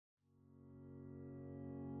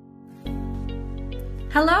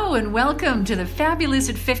Hello and welcome to the Fabulous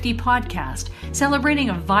at 50 podcast, celebrating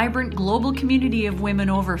a vibrant global community of women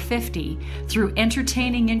over 50 through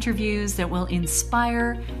entertaining interviews that will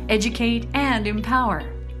inspire, educate, and empower.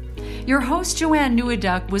 Your host, Joanne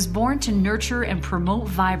Neweduk, was born to nurture and promote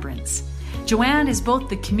vibrance. Joanne is both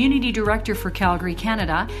the Community Director for Calgary,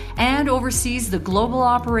 Canada, and oversees the global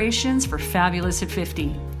operations for Fabulous at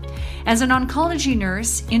 50. As an oncology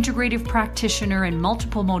nurse, integrative practitioner in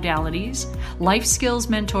multiple modalities, life skills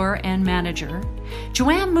mentor, and manager,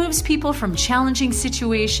 Joanne moves people from challenging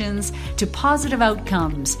situations to positive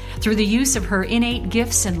outcomes through the use of her innate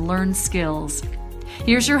gifts and learned skills.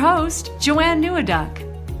 Here's your host, Joanne Neweduk.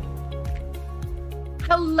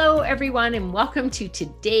 Hello, everyone, and welcome to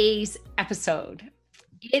today's episode.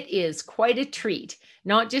 It is quite a treat,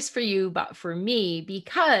 not just for you, but for me,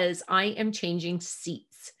 because I am changing seats.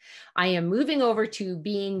 I am moving over to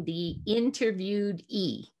being the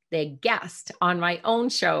interviewee, the guest on my own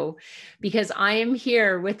show, because I am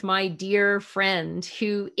here with my dear friend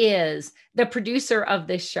who is the producer of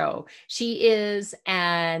this show. She is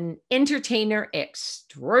an entertainer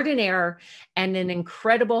extraordinaire and an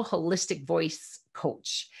incredible holistic voice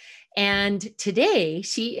coach. And today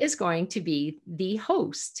she is going to be the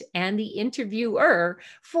host and the interviewer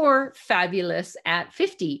for Fabulous at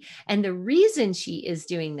 50. And the reason she is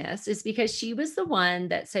doing this is because she was the one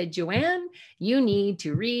that said, Joanne, you need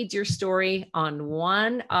to read your story on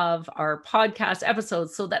one of our podcast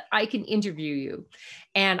episodes so that I can interview you.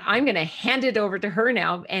 And I'm going to hand it over to her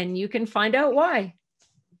now, and you can find out why.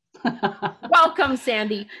 Welcome,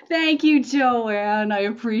 Sandy. Thank you, Joanne. I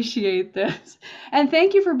appreciate this. And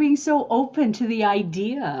thank you for being so open to the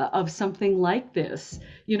idea of something like this.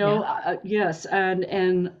 Yes.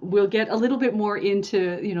 And we'll get a little bit more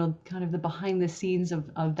into, kind of the behind the scenes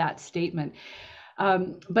of that statement.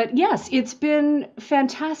 But yes, it's been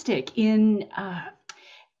fantastic in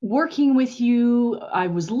working with you. I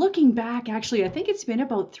was looking back, actually, I think it's been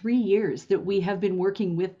about 3 years that we have been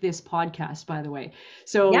working with this podcast, by the way.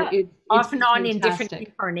 So yeah, it's off and on fantastic. In different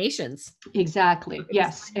incarnations. Exactly.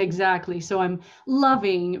 Yes, exactly. So I'm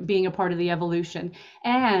loving being a part of the evolution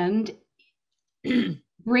and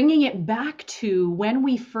bringing it back to when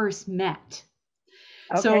we first met.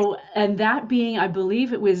 Okay. So, and that being, I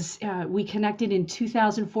believe it was, we connected in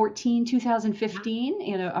 2014, 2015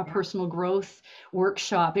 in a personal growth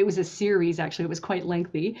workshop. It was a series, actually. It was quite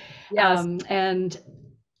lengthy. Yes. And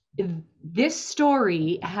this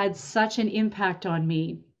story had such an impact on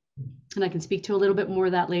me. And I can speak to a little bit more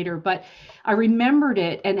of that later, but I remembered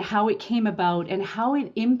it and how it came about and how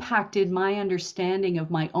it impacted my understanding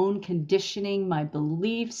of my own conditioning, my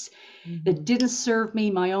beliefs that didn't serve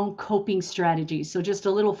me, my own coping strategies. So just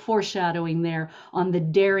a little foreshadowing there on the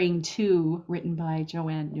Daring To, written by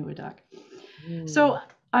Joanne Neweduk. So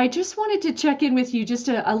I just wanted to check in with you, just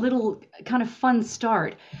a little kind of fun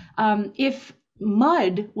start. If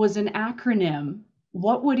M.U.D was an acronym,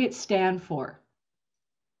 what would it stand for?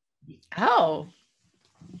 Oh,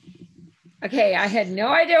 okay. I had no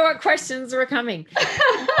idea what questions were coming.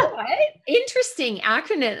 What? Interesting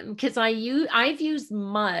acronym, because I've used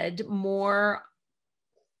M.U.D more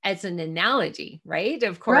as an analogy, right?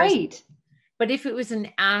 Of course. Right. But if it was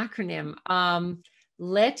an acronym,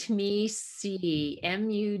 let me see.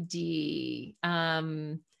 M.U.D.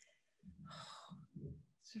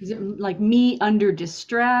 Is it like me under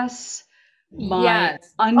distress? My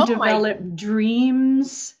yes. undeveloped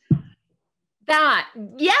dreams.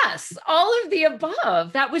 Yes, all of the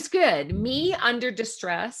above. That was good. Me under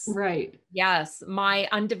distress. Right. Yes. My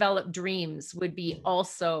undeveloped dreams would be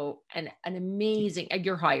also an amazing,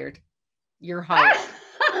 you're hired. You're hired.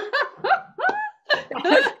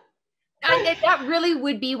 That really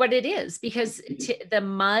would be what it is, because the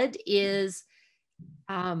M.U.D is,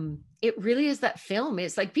 it really is that film.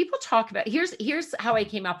 It's like people talk about, here's how I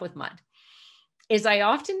came up with M.U.D, is I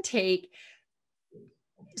often take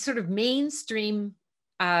sort of mainstream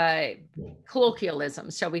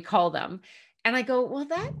colloquialisms, shall we call them, and I go, well,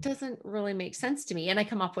 that doesn't really make sense to me, and I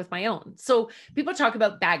come up with my own. So people talk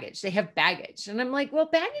about baggage. They have baggage, and I'm like, well,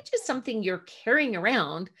 baggage is something you're carrying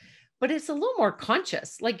around, but it's a little more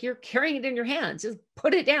conscious, like you're carrying it in your hands. Just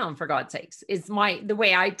put it down, for God's sakes, is the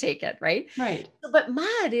way I take it, right? Right. But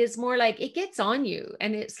M.U.D is more like it gets on you,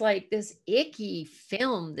 and it's like this icky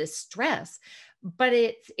film, this stress. But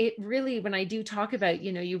it really, when I do talk about,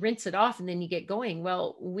 you rinse it off and then you get going.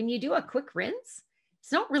 Well, when you do a quick rinse,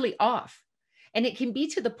 it's not really off. And it can be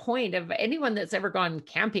to the point of anyone that's ever gone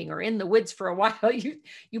camping or in the woods for a while,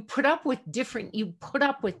 you put up with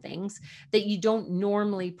things that you don't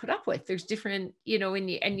normally put up with. There's different,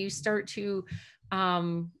 and you start to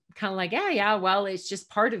kind of like, well, it's just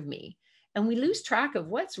part of me. and we lose track of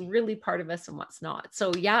what's really part of us and what's not.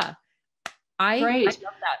 So yeah, I Right. love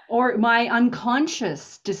that. Or my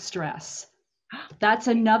unconscious distress. That's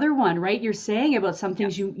another one, right? You're saying about some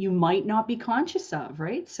things you might not be conscious of,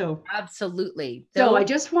 right? So Absolutely. so I Those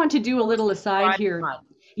just want to do a little aside here.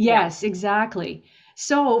 Yeah. Yes, exactly.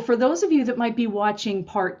 So for those of you that might be watching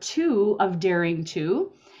part 2 of Daring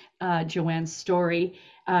to, Joanne's story,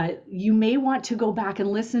 you may want to go back and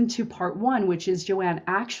listen to part 1, which is Joanne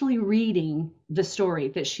actually reading the story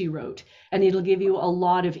that she wrote. And it'll give you a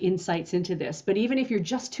lot of insights into this. But even if you're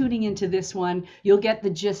just tuning into this one, you'll get the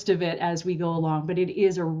gist of it as we go along. But it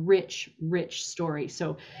is a rich, rich story.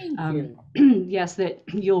 So Thank you. yes, that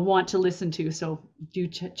you'll want to listen to. So do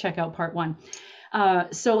check out part 1.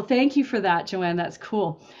 So thank you for that, Joanne. That's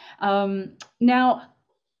cool. Now,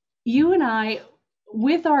 you and I,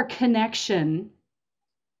 with our connection,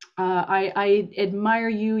 I admire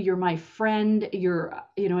you. You're my friend. You're,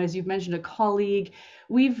 as you've mentioned, a colleague.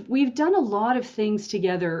 We've done a lot of things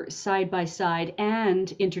together, side by side and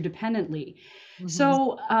interdependently. Mm-hmm.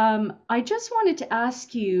 So I just wanted to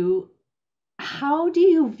ask you, how do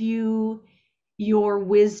you view your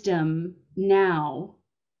wisdom now,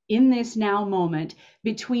 in this now moment,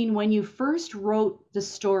 between when you first wrote the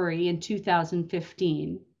story in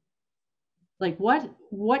 2015? Like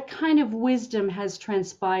what kind of wisdom has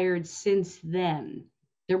transpired since then?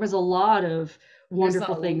 There was a lot of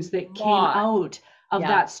wonderful things that came out of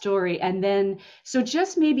that story. And then, so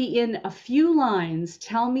just maybe in a few lines,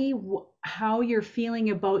 tell me how you're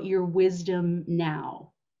feeling about your wisdom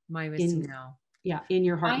now. My wisdom now. Yeah, in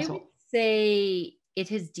your heart and soul. I would say it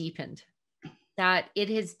has deepened. That it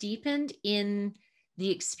has deepened in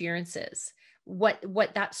the experiences. What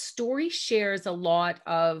that story shares a lot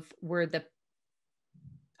of were the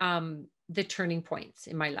turning points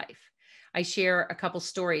in my life. I share a couple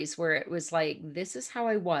stories where it was like, this is how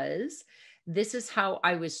I was. This is how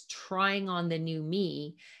I was trying on the new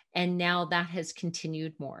me. And now that has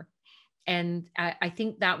continued more. And I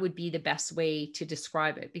think that would be the best way to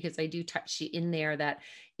describe it, because I do touch in there that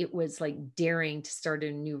it was like daring to start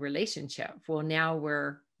a new relationship. Well, now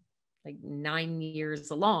we're like 9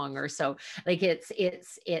 years along or so. Like it's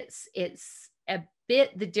a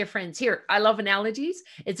bit the difference here. I love analogies.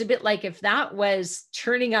 It's a bit like if that was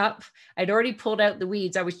churning up, I'd already pulled out the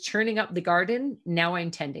weeds. I was churning up the garden. Now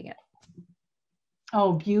I'm tending it.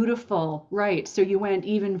 Oh, beautiful. Right. So you went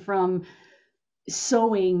even from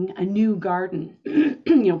sowing a new garden,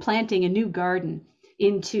 planting a new garden,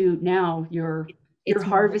 into now you're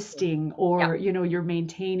harvesting, or you're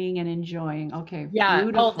maintaining and enjoying. Okay. Yeah.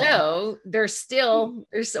 Beautiful. Although there's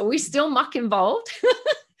always still muck involved,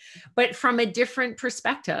 but from a different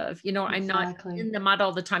perspective. I'm not in the mud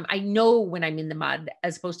all the time. I know when I'm in the mud,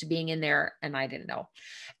 as opposed to being in there and I didn't know.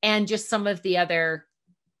 And just some of the other,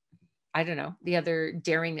 I don't know, the other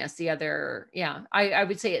daringness, I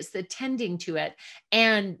would say it's the tending to it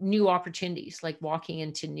and new opportunities, like walking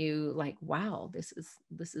into new, like, wow, this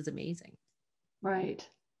is amazing. Right.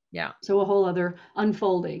 Yeah. So a whole other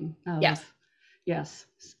unfolding of, yes,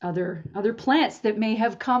 other plants that may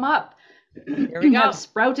have come up. There we go. Have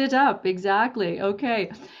sprouted up. Exactly.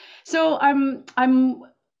 Okay. So I'm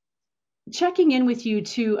checking in with you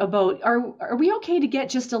too about, are we okay to get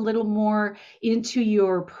just a little more into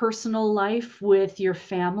your personal life with your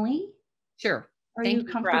family? Sure. Are you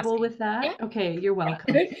comfortable with that? Yeah. Okay, you're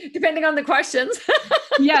welcome. Depending on the questions.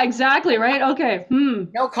 Yeah, exactly. Right. Okay.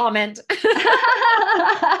 No comment.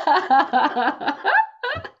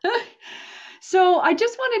 So I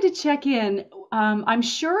just wanted to check in. I'm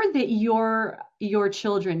sure that your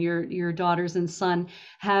children, your daughters and son,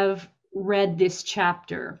 have read this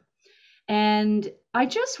chapter. And I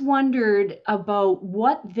just wondered about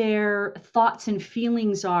what their thoughts and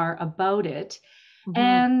feelings are about it. Mm-hmm.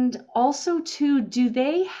 And also, too, do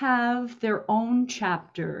they have their own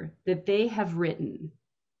chapter that they have written?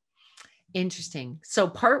 Interesting. So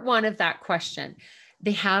part 1 of that question,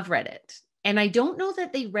 they have read it. And I don't know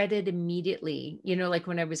that they read it immediately, like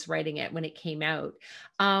when I was writing it, when it came out.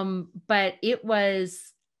 But it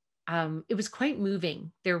was quite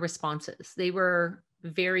moving, their responses. They were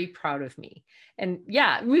very proud of me. And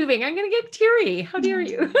moving. I'm going to get teary. How dare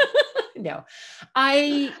you? No,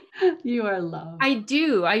 you are loved. I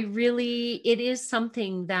do. It is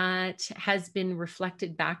something that has been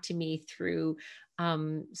reflected back to me through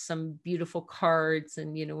some beautiful cards,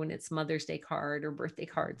 and when it's Mother's Day card or birthday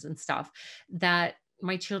cards and stuff, that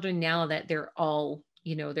my children, now that they're all,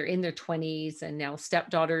 they're in their 20s and now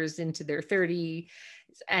stepdaughters into their 30s,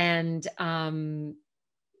 and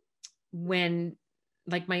when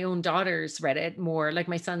like my own daughters read it more. Like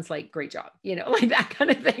my son's like, great job, you know, like that kind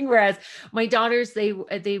of thing. Whereas my daughters, they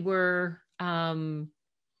were,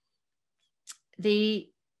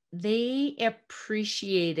 they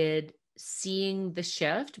appreciated seeing the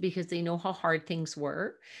shift because they know how hard things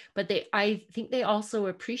were. But I think they also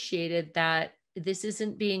appreciated that this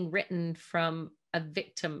isn't being written from a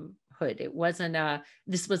victimhood. It wasn't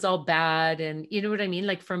this was all bad. And you know what I mean?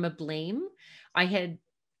 Like from a blame. I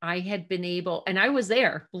had been able, and I was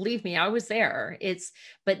there, believe me, I was there.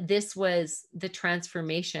 But this was the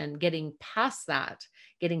transformation, getting past that,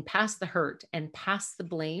 getting past the hurt and past the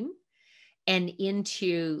blame and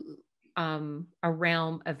into a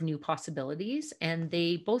realm of new possibilities. And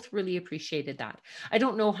they both really appreciated that. I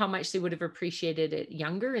don't know how much they would have appreciated it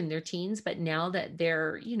younger in their teens, but now that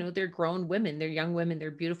they're, you know, they're grown women, they're young women,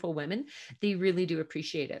 they're beautiful women, they really do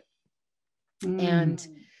appreciate it. And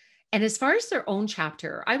as far as their own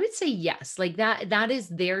chapter, I would say yes, like that is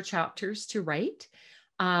their chapters to write.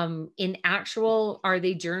 In actual, are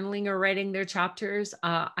they journaling or writing their chapters?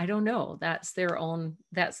 I don't know. That's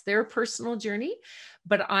their personal journey.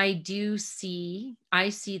 But I see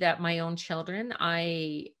that my own children,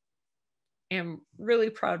 I am really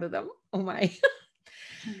proud of them. Oh my,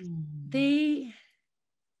 they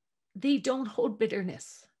don't hold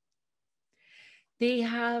bitterness. They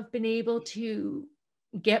have been able to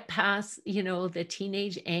get past, you know, the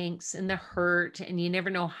teenage angst and the hurt. And you never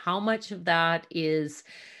know how much of that is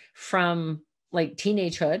from like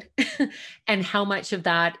teenagehood and how much of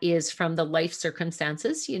that is from the life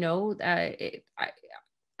circumstances, you know, it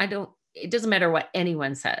doesn't matter what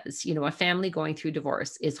anyone says, you know, a family going through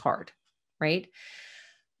divorce is hard, right?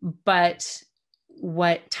 But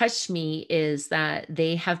what touched me is that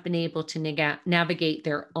they have been able to navigate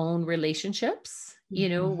their own relationships, you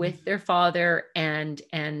know, with their father and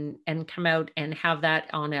come out and have that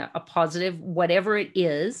on a positive, whatever it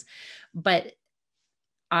is. But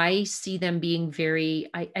I see them being very,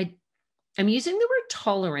 I'm using the word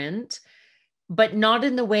tolerant, but not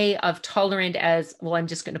in the way of tolerant as, well, I'm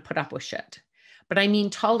just going to put up with shit. But I mean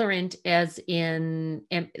tolerant as in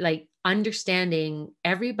like understanding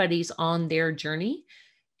everybody's on their journey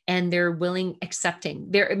and they're accepting.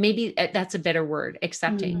 Maybe that's a better word,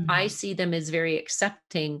 accepting. I see them as very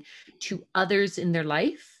accepting to others in their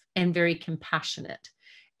life and very compassionate.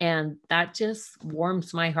 And that just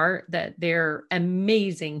warms my heart that they're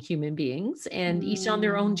amazing human beings and each on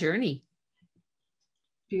their own journey.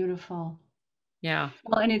 Beautiful. Yeah.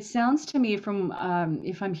 Well, and it sounds to me from,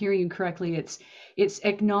 if I'm hearing you correctly, it's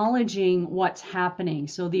acknowledging what's happening.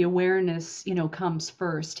 So the awareness, you know, comes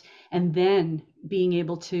first, and then being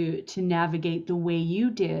able to navigate the way you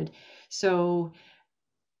did. So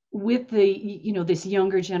with the, you know, this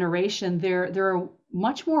younger generation, they're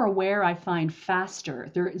much more aware, I find, faster.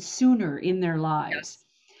 They're sooner in their lives. Yes.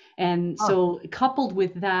 And so coupled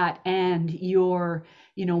with that and your,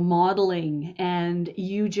 you know, modeling and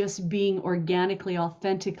you just being organically,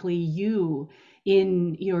 authentically you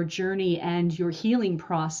in your journey and your healing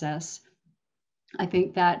process, I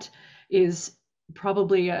think that is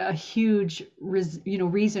probably a huge, you know,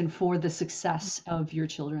 reason for the success of your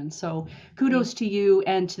children. So kudos to you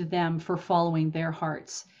and to them for following their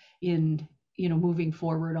hearts in, you know, moving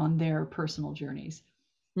forward on their personal journeys.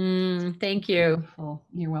 Thank you. Beautiful.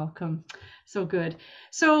 You're welcome. So good.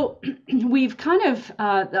 So we've kind of,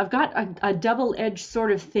 I've got a double-edged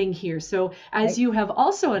sort of thing here. So as you have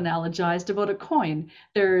also analogized about a coin,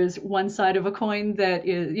 there's one side of a coin that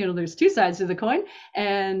is, you know, there's two sides to the coin,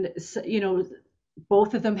 and, you know,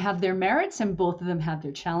 both of them have their merits and both of them have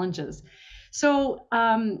their challenges. So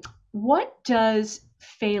what does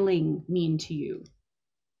failing mean to you?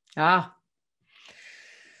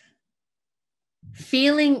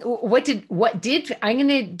 Feeling what did I'm going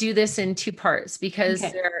to do this in two parts because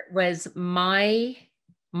there was my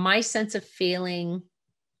sense of failing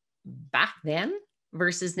back then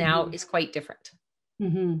versus now is quite different.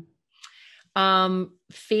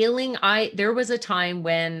 Failing, there was a time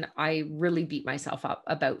when I really beat myself up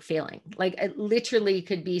about failing. Like it literally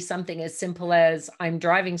could be something as simple as I'm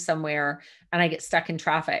driving somewhere and I get stuck in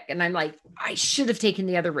traffic and I'm like, I should have taken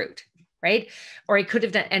the other route. Right. Or I could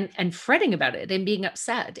have done and fretting about it and being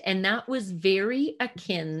upset. And that was very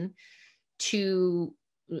akin to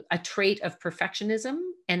a trait of perfectionism.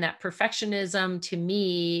 And that perfectionism to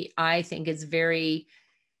me, I think is very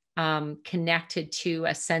connected to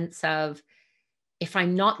a sense of if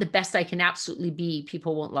I'm not the best I can absolutely be,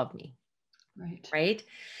 people won't love me. Right. Right.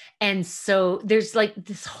 And so there's like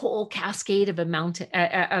this whole cascade of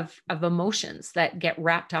of emotions that get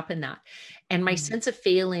wrapped up in that. And my sense of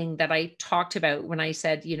failing that I talked about when I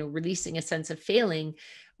said, you know, releasing a sense of failing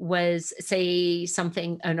was, say,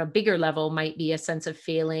 something on a bigger level might be a sense of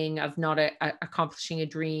failing, of not accomplishing a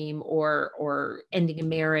dream, or ending a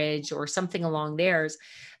marriage or something along theirs,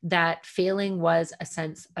 that failing was a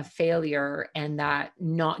sense of failure and that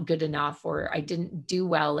not good enough, or I didn't do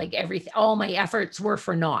well, like everything, all my efforts were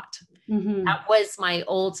for naught. That was my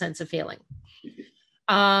old sense of failing.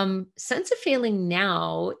 Sense of failing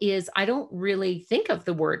now is, I don't really think of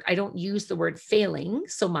the word, I don't use the word failing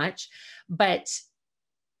so much, but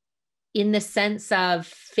in the sense of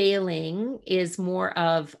failing is more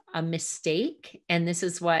of a mistake. And this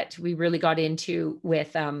is what we really got into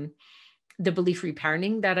with the belief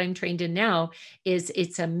reparenting that I'm trained in now, is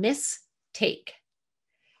it's a mistake,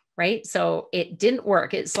 right? So it didn't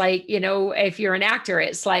work. It's like, if you're an actor,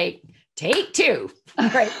 it's like, take two,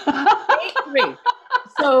 right? Take three.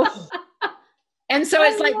 So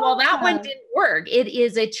it's like, well, that one didn't work. It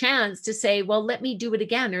is a chance to say, well, let me do it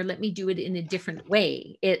again, or let me do it in a different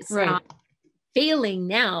way. It's right. Failing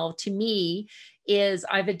now to me is,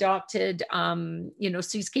 I've adopted,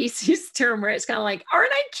 Suze Casey's term, where it's kind of like,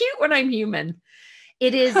 aren't I cute when I'm human?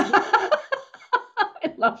 It is. I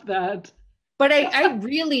love that. But I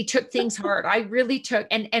really took things hard. I really took,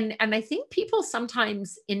 and I think people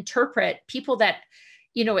sometimes interpret people that,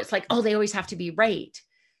 it's like, oh, they always have to be right.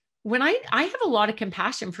 When I have a lot of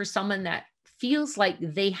compassion for someone that feels like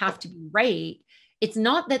they have to be right. It's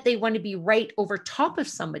not that they want to be right over top of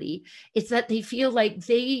somebody. It's that they feel like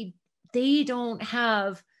they don't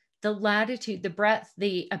have the latitude, the breadth,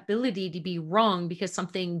 the ability to be wrong, because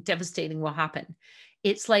something devastating will happen.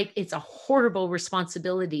 It's like, it's a horrible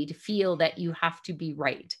responsibility to feel that you have to be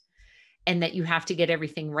right and that you have to get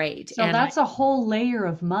everything right. So and that's a whole layer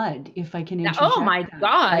of mud, if I can interject. Oh my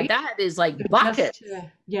God, right? That is like buckets.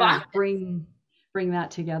 Bring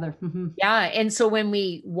that together. Yeah. And so when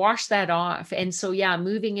we wash that off, and so,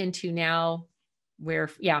 moving into now where,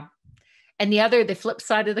 and the flip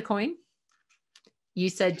side of the coin, you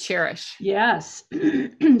said cherish. Yes.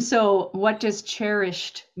 So what does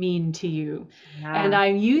cherished mean to you? And I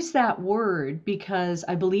use that word because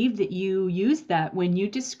I believe that you used that when you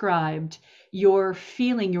described your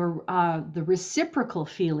feeling, the reciprocal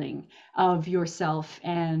feeling of yourself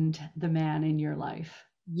and the man in your life.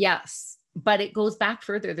 Yes. But it goes back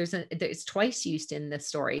further. It's twice used in this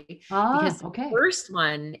story, because the first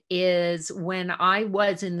one is when I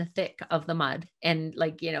was in the thick of the mud, and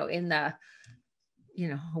like, in the,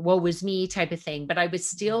 woe was me type of thing, but I was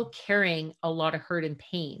still carrying a lot of hurt and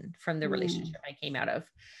pain from the relationship I came out of.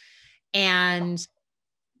 And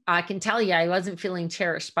I can tell you, I wasn't feeling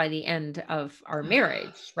cherished by the end of our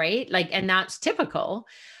marriage, right? Like, and that's typical.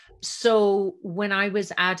 So when I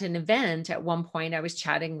was at an event at one point, I was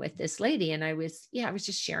chatting with this lady, and I was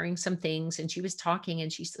just sharing some things, and she was talking,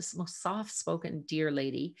 and she's this most soft-spoken, dear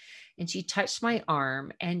lady. And she touched my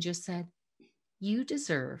arm and just said, "You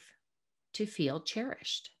deserve to feel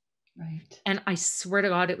cherished." Right. And I swear to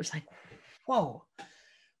God, it was like, whoa.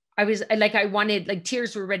 I wanted, like,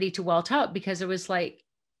 tears were ready to welt up, because it was like,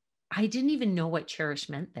 I didn't even know what cherish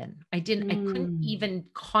meant then. I couldn't even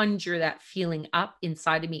conjure that feeling up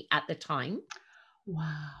inside of me at the time.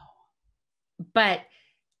 Wow. But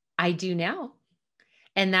I do now.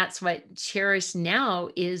 And that's what cherished now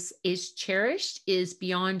is cherished is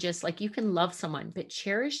beyond just like, you can love someone, but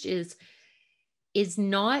cherished is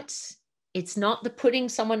not, it's not the putting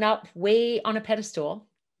someone up way on a pedestal,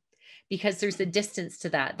 because there's a distance to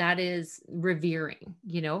that. That is revering,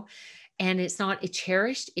 and it's not, it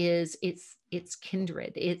cherished is it's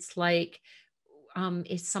kindred. It's like,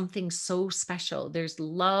 it's something so special. There's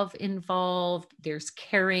love involved, there's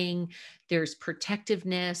caring, there's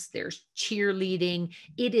protectiveness, there's cheerleading.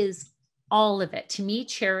 It is all of it. To me,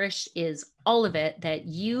 cherished is all of it, that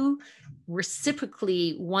you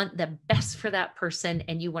reciprocally want the best for that person,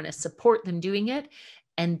 and you want to support them doing it,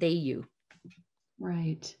 and they you.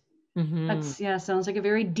 Right. Sounds like a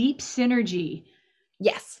very deep synergy.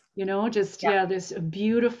 Yes. This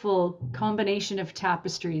beautiful combination of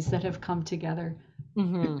tapestries that have come together.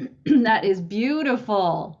 That is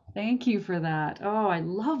beautiful. Thank you for that. Oh, I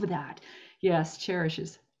love that. Yes, cherish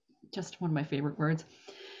is just one of my favorite words.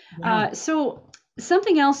 Yeah. So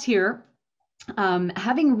something else here,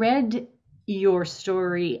 having read your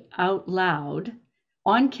story out loud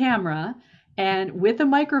on camera and with a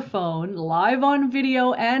microphone, live on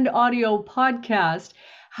video and audio podcast,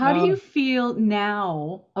 how do you feel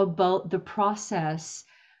now about the process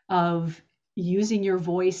of using your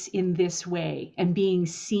voice in this way and being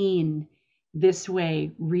seen this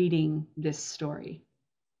way, reading this story?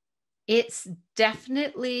 It's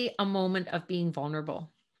definitely a moment of being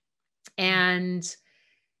vulnerable. And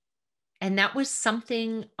that was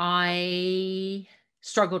something I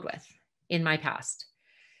struggled with in my past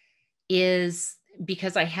is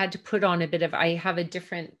because I had to put on I have a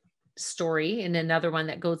different story and another one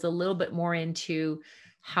that goes a little bit more into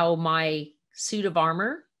how my suit of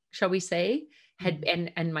armor, shall we say, had,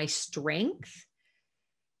 and my strength,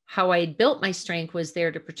 how I had built my strength was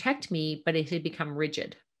there to protect me, but it had become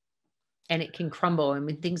rigid. And it can crumble. And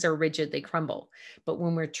when things are rigid, they crumble. But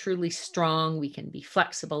when we're truly strong, we can be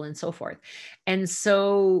flexible and so forth. And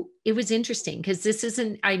so it was interesting because this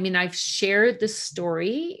isn't, I mean, I've shared the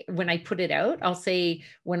story when I put it out. I'll say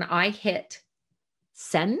when I hit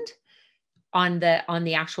send on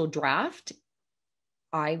the actual draft,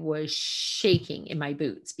 I was shaking in my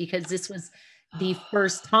boots because this was the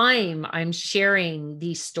first time I'm sharing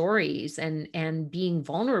these stories and being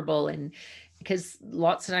vulnerable, and because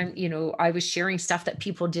lots of time, I was sharing stuff that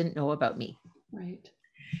people didn't know about me. Right.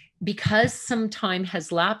 Because some time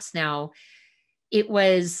has lapsed now, it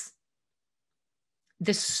was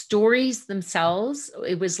the stories themselves.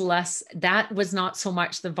 It was less, that was not so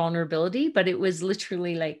much the vulnerability, but it was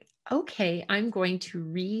literally like, okay, I'm going to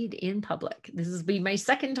read in public. This has been my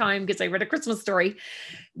second time because I read a Christmas story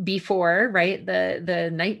before, right?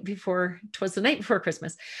 The night before, it was the night before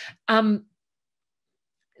Christmas.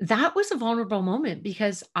 That was a vulnerable moment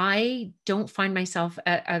because I don't find myself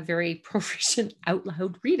a very proficient out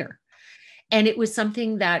loud reader. And it was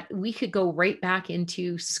something that we could go right back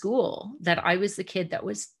into school, that I was the kid that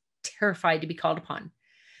was terrified to be called upon.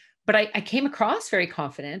 But I came across very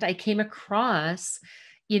confident. I came across,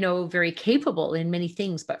 very capable in many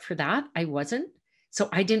things, but for that, I wasn't. So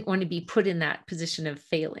I didn't want to be put in that position of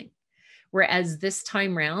failing. Whereas this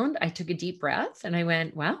time round, I took a deep breath and I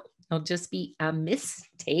went, well, it'll just be a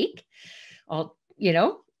mistake.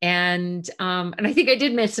 And I think I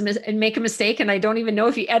did make a mistake, and I don't even know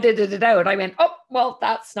if he edited it out. I went, oh, well,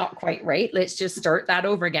 that's not quite right. Let's just start that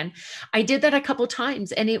over again. I did that a couple of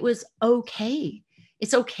times, and it was okay.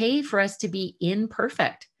 It's okay for us to be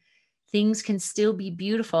imperfect. Things can still be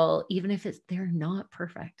beautiful, even if they're not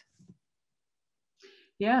perfect.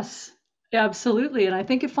 Yes, absolutely. And I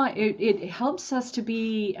think it helps us to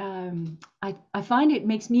be, I find it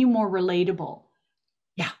makes me more relatable.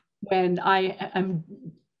 Yeah. When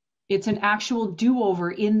it's an actual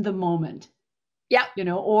do-over in the moment. Yeah.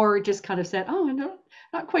 Or just kind of said, oh, I'm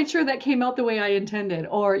not quite sure that came out the way I intended,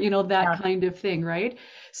 or, that kind of thing, right?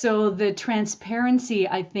 So the transparency,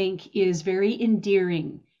 I think, is very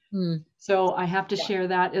endearing. So I have to share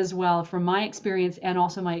that as well from my experience and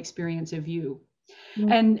also my experience of you.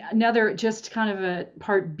 And another, just kind of a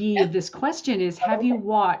part B of this question is, have you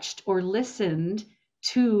watched or listened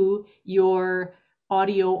to your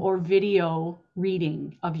audio or video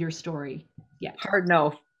reading of your story yet? Hard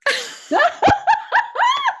no.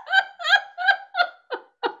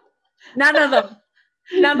 None of them.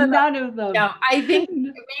 None of them. No, I think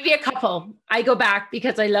maybe a couple. I go back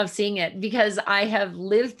because I love seeing it, because I have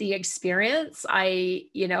lived the experience. I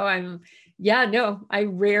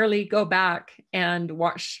rarely go back and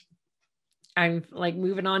watch. I'm like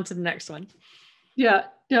moving on to the next one. Yeah,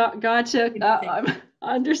 gotcha. I'm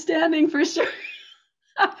understanding for sure.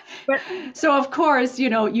 So of course, you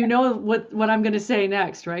know what I'm going to say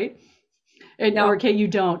next, right? Or okay, you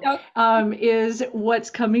don't. No. Is what's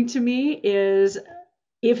coming to me is,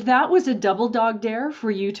 if that was a double dog dare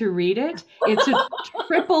for you to read it, it's a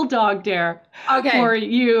triple dog dare for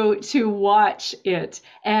you to watch it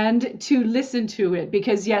and to listen to it,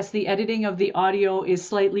 because yes, the editing of the audio is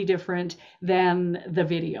slightly different than the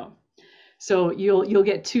video. So you'll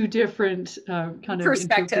get two different kind of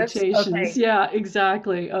interpretations. Okay. Yeah,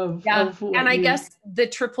 exactly. Of and I guess the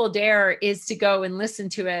triple dare is to go and listen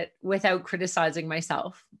to it without criticizing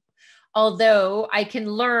myself. Although I can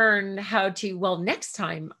learn how to, next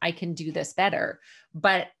time I can do this better,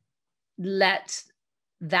 but let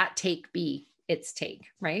that take be its take,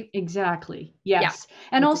 right? Exactly. Yes. Yeah.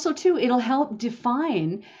 And also too, it'll help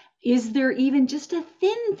define, is there even just a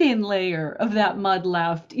thin layer of that mud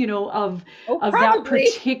left, of that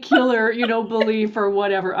particular, belief or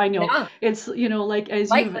whatever. I know it's, like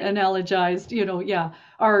as you've analogized,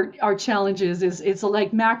 our challenges it's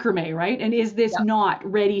like macrame, right? And is this not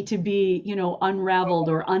ready to be, unraveled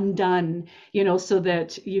or undone, so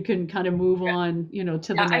that you can kind of move on, to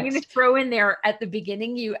the next. I'm going to throw in there at the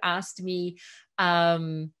beginning, you asked me,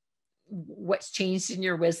 what's changed in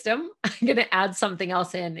your wisdom. I'm going to add something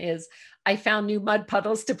else in, is I found new mud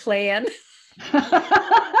puddles to play in.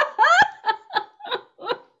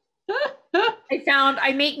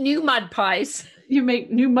 I make new mud pies. You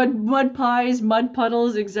make new mud pies, mud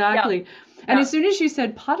puddles. Exactly. Yep. And as soon as you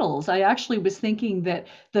said puddles, I actually was thinking that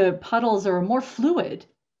the puddles are more fluid.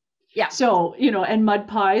 Yeah. So, and mud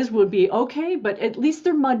pies would be okay, but at least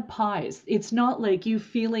they're mud pies. It's not like you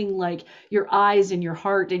feeling like your eyes and your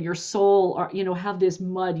heart and your soul are, have this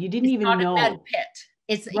mud. You didn't It's even not a mud know. pit.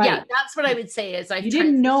 It's Right. that's what I would say is I've You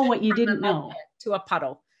didn't know transitioned what you from a didn't mud know. pit to a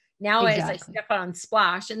puddle. Now as I Exactly. step on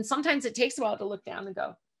splash, and sometimes it takes a while to look down and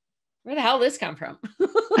go, where the hell did this come from?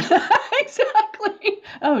 Exactly.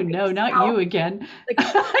 Oh no, not you again. Like,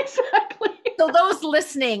 Exactly. so those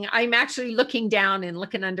listening, I'm actually looking down and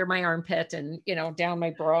looking under my armpit and, down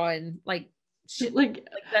my bra and like shit, Like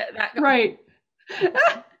that right.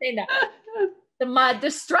 saying that. The mud, the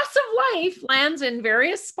stress of life lands in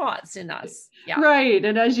various spots in us. Yeah. Right.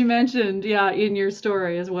 And as you mentioned, in your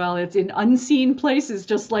story as well, it's in unseen places,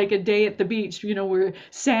 just like a day at the beach, where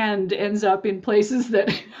sand ends up in places that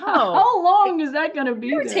Oh, how long is that going to be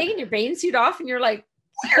you're there? taking your bathing suit off and you're like,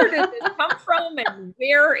 where did this come from and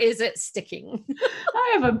where is it sticking?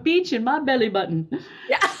 I have a beach in my belly button.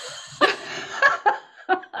 Yeah.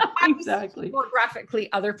 Exactly. More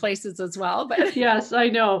graphically other places as well, but yes, I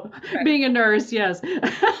know. Right. Being a nurse, yes.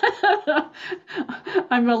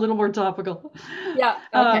 I'm a little more topical. Yeah.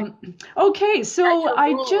 Okay. Okay. So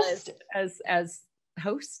I just as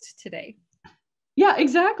host today. Yeah,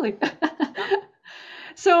 exactly.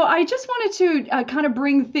 So I just wanted to kind of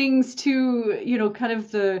bring things to, kind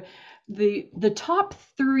of the top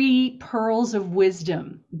 3 pearls of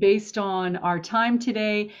wisdom based on our time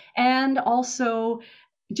today, and also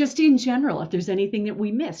just in general, if there's anything that we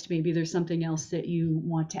missed, maybe there's something else that you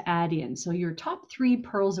want to add in. So your top 3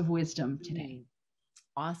 pearls of wisdom today.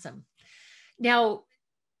 Awesome. Now,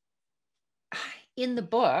 in the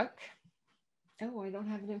book, I don't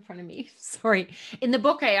have it in front of me. Sorry. In the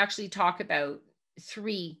book, I actually talk about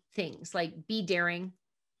 3 things, like be daring,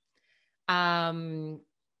 dare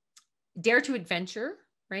to adventure,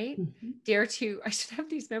 right? Mm-hmm. I should have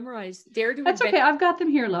these memorized. Dare to That's adventure. okay. I've got them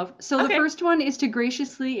here, love. So the first one is to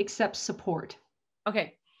graciously accept support.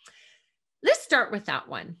 Okay. Let's start with that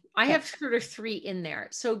one. I have sort of 3 in there.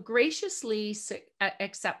 So graciously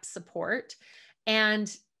accept support.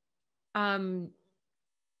 And I'm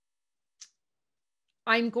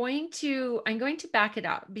going to back it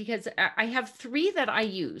up because I have 3 that I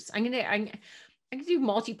use. I'm going to do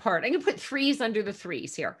multi-part. I'm going to put 3s under the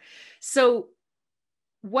 3s here. So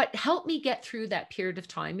what helped me get through that period of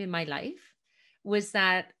time in my life was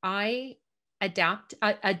that I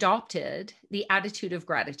adopted the attitude of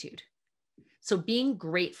gratitude. So being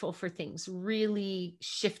grateful for things really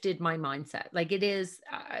shifted my mindset. Like it is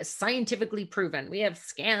scientifically proven. We have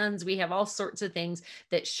scans, we have all sorts of things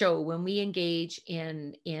that show when we engage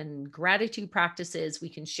in gratitude practices, we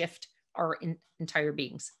can shift our entire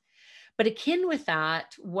beings. But akin with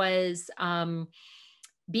that was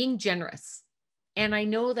being generous. And I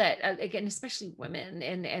know that, again, especially women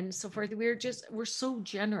and so forth, we're so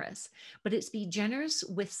generous, but it's be generous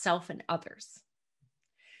with self and others.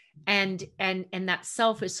 And that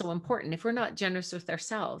self is so important. If we're not generous with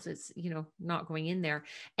ourselves, it's, not going in there.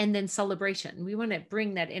 And then celebration, we want to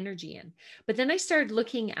bring that energy in. But then I started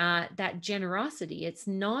looking at that generosity. It's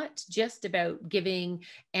not just about giving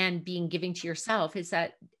and being giving to yourself. It's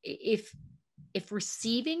that if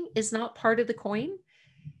receiving is not part of the coin,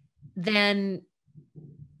 then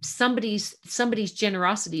somebody's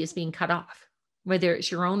generosity is being cut off, whether it's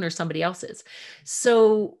your own or somebody else's.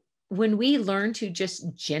 So when we learn to just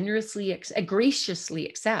graciously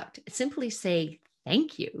accept, simply say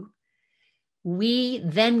thank you, we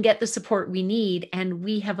then get the support we need, and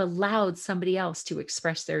we have allowed somebody else to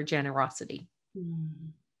express their generosity.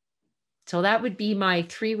 So that would be my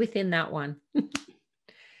 3 within that one.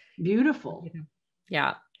 Beautiful.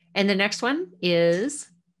 Yeah. And the next one is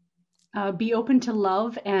be open to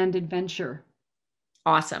love and adventure.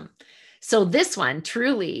 Awesome. So this one,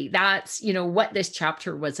 truly, that's, what this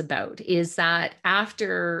chapter was about, is that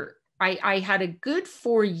after I had a good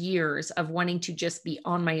 4 years of wanting to just be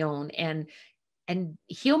on my own and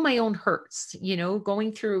heal my own hurts,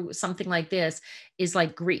 going through something like this is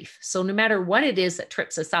like grief. So no matter what it is that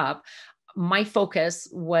trips us up, my focus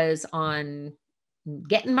was on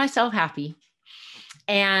getting myself happy.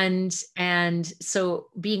 And so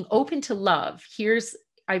being open to love,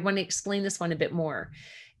 I want to explain this one a bit more,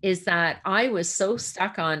 is that I was so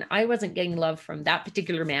stuck on, I wasn't getting love from that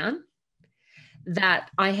particular man, that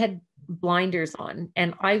I had blinders on,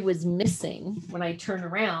 and I was missing, when I turn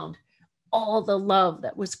around, all the love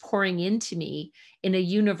that was pouring into me in a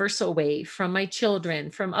universal way from my children,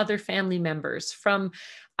 from other family members, from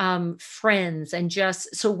friends. And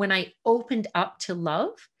just, so when I opened up to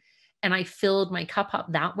love, and I filled my cup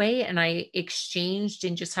up that way, and I exchanged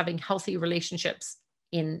in just having healthy relationships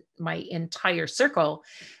in my entire circle,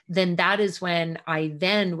 then that is when I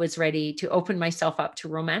then was ready to open myself up to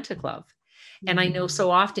romantic love. And I know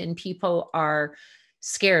so often people are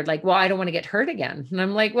scared, like, well, I don't want to get hurt again. And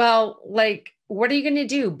I'm like, well, like, what are you going to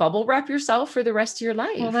do? Bubble wrap yourself for the rest of your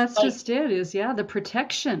life? Well, that's just it, is, yeah, the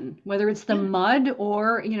protection, whether it's the mud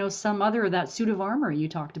or, some other, that suit of armor you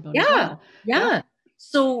talked about as well. Yeah.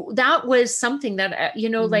 So that was something that,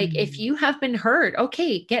 like if you have been hurt,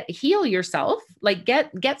 okay, heal yourself, like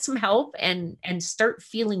get some help and start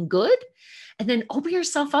feeling good. And then open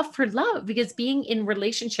yourself up for love, because being in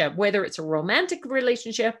relationship, whether it's a romantic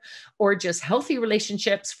relationship or just healthy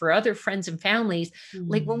relationships for other friends and families,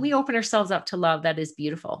 like when we open ourselves up to love, that is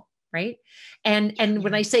beautiful. Right. And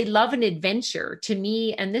when I say love and adventure, to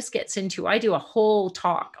me, and this gets into, I do a whole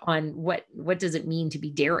talk on what does it mean to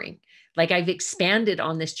be daring? Like I've expanded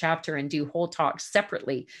on this chapter and do whole talks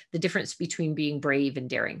separately, the difference between being brave and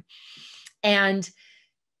daring. And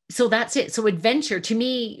so that's it. So adventure to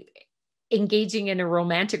me, engaging in a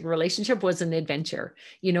romantic relationship was an adventure,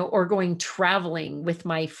 or going traveling with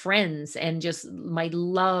my friends and just my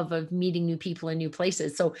love of meeting new people in new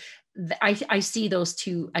places. So I see those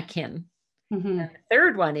two akin. And the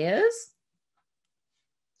third one is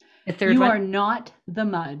you are not the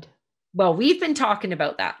mud. Well, we've been talking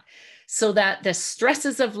about that. So that the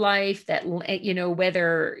stresses of life that,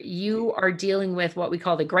 whether you are dealing with what we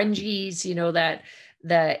call the grungies, that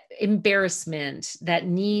the embarrassment, that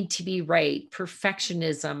need to be right,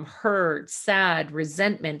 perfectionism, hurt, sad,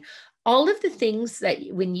 resentment, all of the things that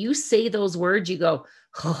when you say those words, you go,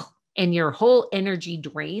 oh, and your whole energy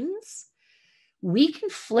drains. We can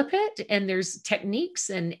flip it, and there's techniques,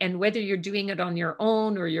 and whether you're doing it on your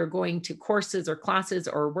own or you're going to courses or classes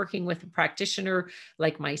or working with a practitioner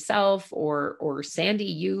like myself or Sandy,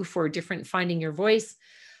 you for different finding your voice,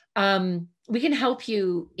 we can help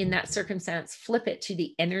you in that circumstance, flip it to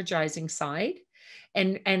the energizing side.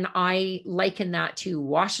 And I liken that to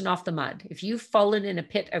washing off the mud. If you've fallen in a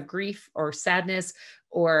pit of grief or sadness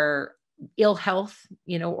or ill health,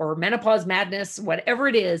 or menopause madness, whatever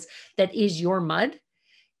it is that is your mud,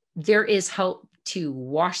 there is help to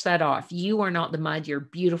wash that off. You are not the mud. Your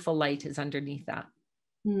beautiful light is underneath that.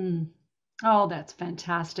 Oh, that's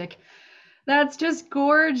fantastic. That's just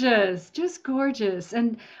gorgeous. Just gorgeous.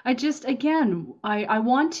 And I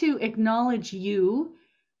want to acknowledge you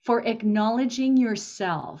for acknowledging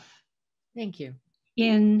yourself. Thank you.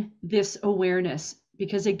 In this awareness,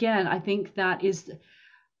 because again, I think that is,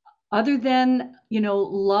 other than,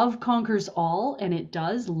 love conquers all, and it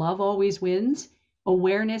does, love always wins.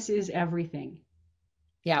 Awareness is everything.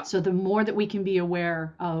 Yeah. So the more that we can be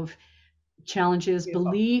aware of challenges,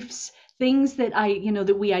 beliefs, things that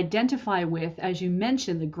that we identify with, as you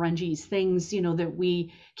mentioned, the grungies, things, that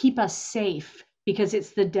we keep us safe because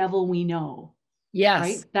it's the devil we know. Yes.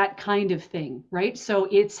 Right. That kind of thing. Right. So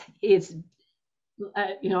it's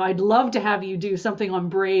I'd love to have you do something on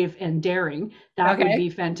brave and daring. That would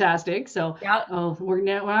be fantastic. So,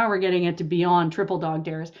 we're getting into beyond triple dog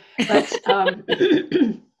dares, but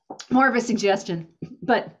more of a suggestion.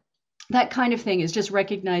 But that kind of thing is just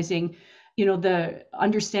recognizing, the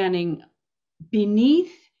understanding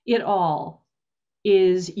beneath it all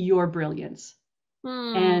is your brilliance.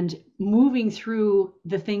 And moving through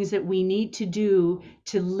the things that we need to do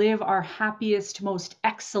to live our happiest, most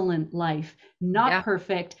excellent life, not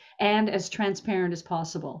perfect, and as transparent as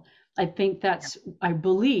possible. I think I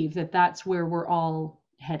believe that's where we're all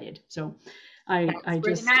headed. So I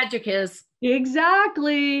where the magic is.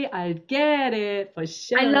 Exactly. I get it for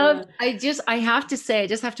sure. I have to say, I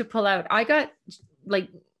just have to pull out. I got like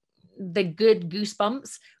the good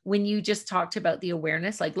goosebumps when you just talked about the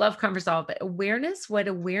awareness, like love covers all, but awareness, what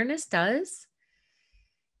awareness does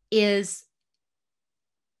is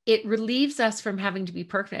it relieves us from having to be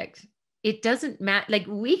perfect. It doesn't matter. Like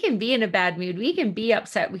we can be in a bad mood. We can be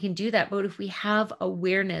upset. We can do that. But if we have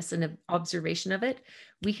awareness and an observation of it,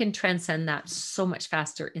 we can transcend that so much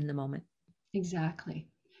faster in the moment. Exactly.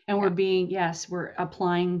 And we're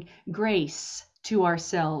applying grace to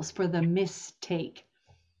ourselves for the mistake.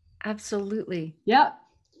 Absolutely. Yep.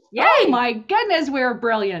 Yay. Oh my goodness, we're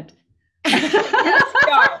brilliant. Yes,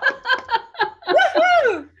 we are.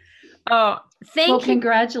 Woohoo! Oh, thank you.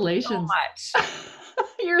 Congratulations so much.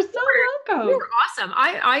 You're so welcome. You're awesome.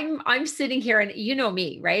 I'm sitting here and you know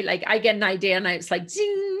me, right? Like I get an idea and it's like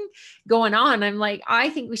zing, going on. I'm like, I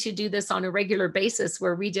think we should do this on a regular basis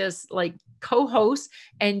where we just like co-host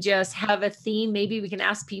and just have a theme. Maybe we can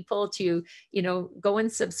ask people to, go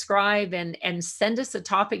and subscribe and send us a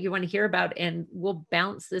topic you want to hear about, and we'll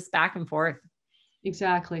bounce this back and forth.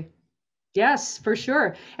 Exactly. Yes, for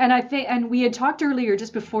sure. And I think, and we had talked earlier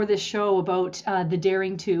just before this show about the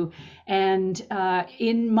daring to, and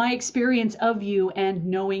in my experience of you and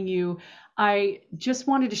knowing you, I just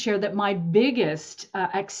wanted to share that my biggest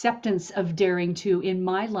acceptance of daring to in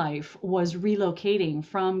my life was relocating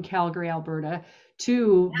from Calgary, Alberta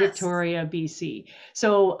to Yes. Victoria, BC.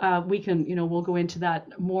 So we can, we'll go into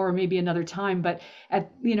that more maybe another time, but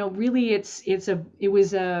really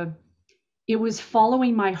it was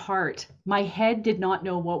following my heart. My head did not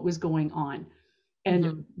know what was going on.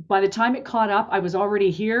 And by the time it caught up, I was already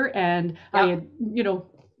here, and I had,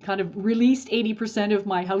 kind of released 80% of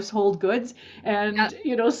my household goods. And,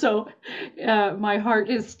 so my heart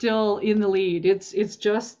is still in the lead. It's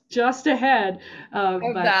just ahead.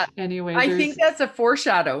 But that. anyway, I think that's a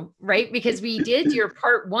foreshadow, right? Because we did your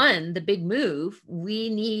part one, the big move.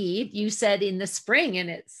 You said in the spring, and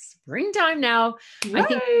it's springtime now. Right. I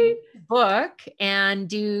think book and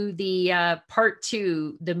do the part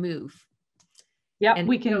two, the move. Yeah,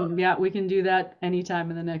 we can do that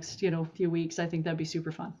anytime in the next, few weeks. I think that'd be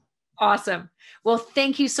super fun. Awesome. Well,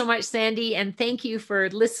 thank you so much, Sandy. And thank you for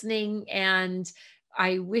listening. And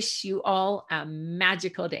I wish you all a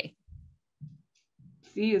magical day.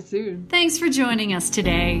 See you soon. Thanks for joining us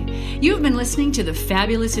today. You've been listening to the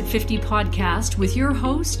Fabulous at 50 podcast with your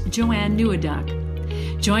host, Joanne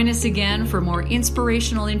Neweduk. Join us again for more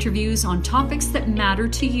inspirational interviews on topics that matter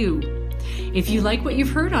to you. If you like what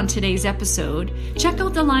you've heard on today's episode, check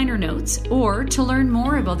out the liner notes, or to learn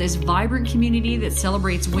more about this vibrant community that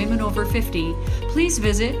celebrates women over 50, please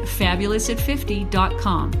visit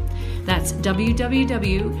fabulousat50.com. That's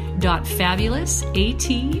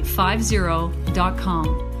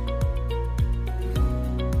www.fabulousat50.com.